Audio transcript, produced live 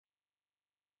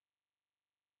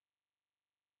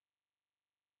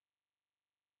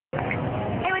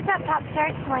up, Popstar?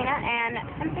 It's Selena, and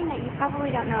something that you probably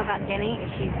don't know about Demi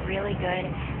is she's really good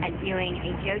at doing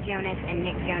a Joe Jonas and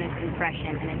Nick Jonas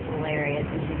impression, and it's hilarious,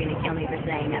 and she's going to kill me for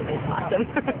saying that, but it's awesome.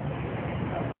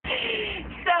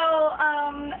 So,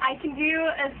 I can do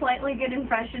a slightly good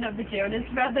impression of the Jonas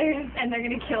Brothers, and they're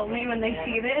going to kill me when they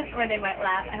see this, or they might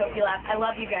laugh. I hope you laugh. I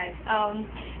love you guys.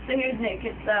 So here's Nick.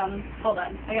 It's, hold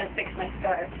on. I gotta fix my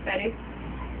scarf. Ready?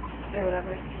 Or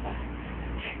whatever.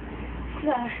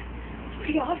 It's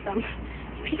pretty awesome.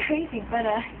 It's pretty crazy, but,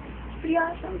 it's pretty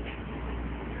awesome.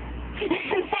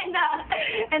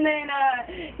 and then,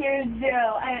 here's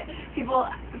Joe.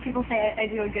 People say I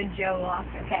do a good Joe walk.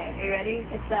 Okay, are you ready?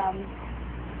 It's,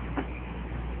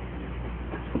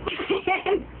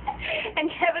 and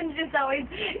Kevin's just always,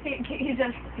 he's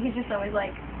just always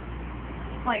like,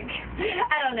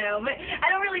 I don't know, but I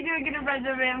don't really do a good impression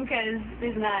of him because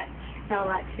there's not a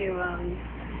lot to,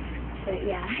 but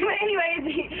yeah. But anyways,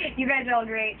 you guys are all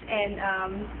great, and,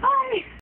 bye!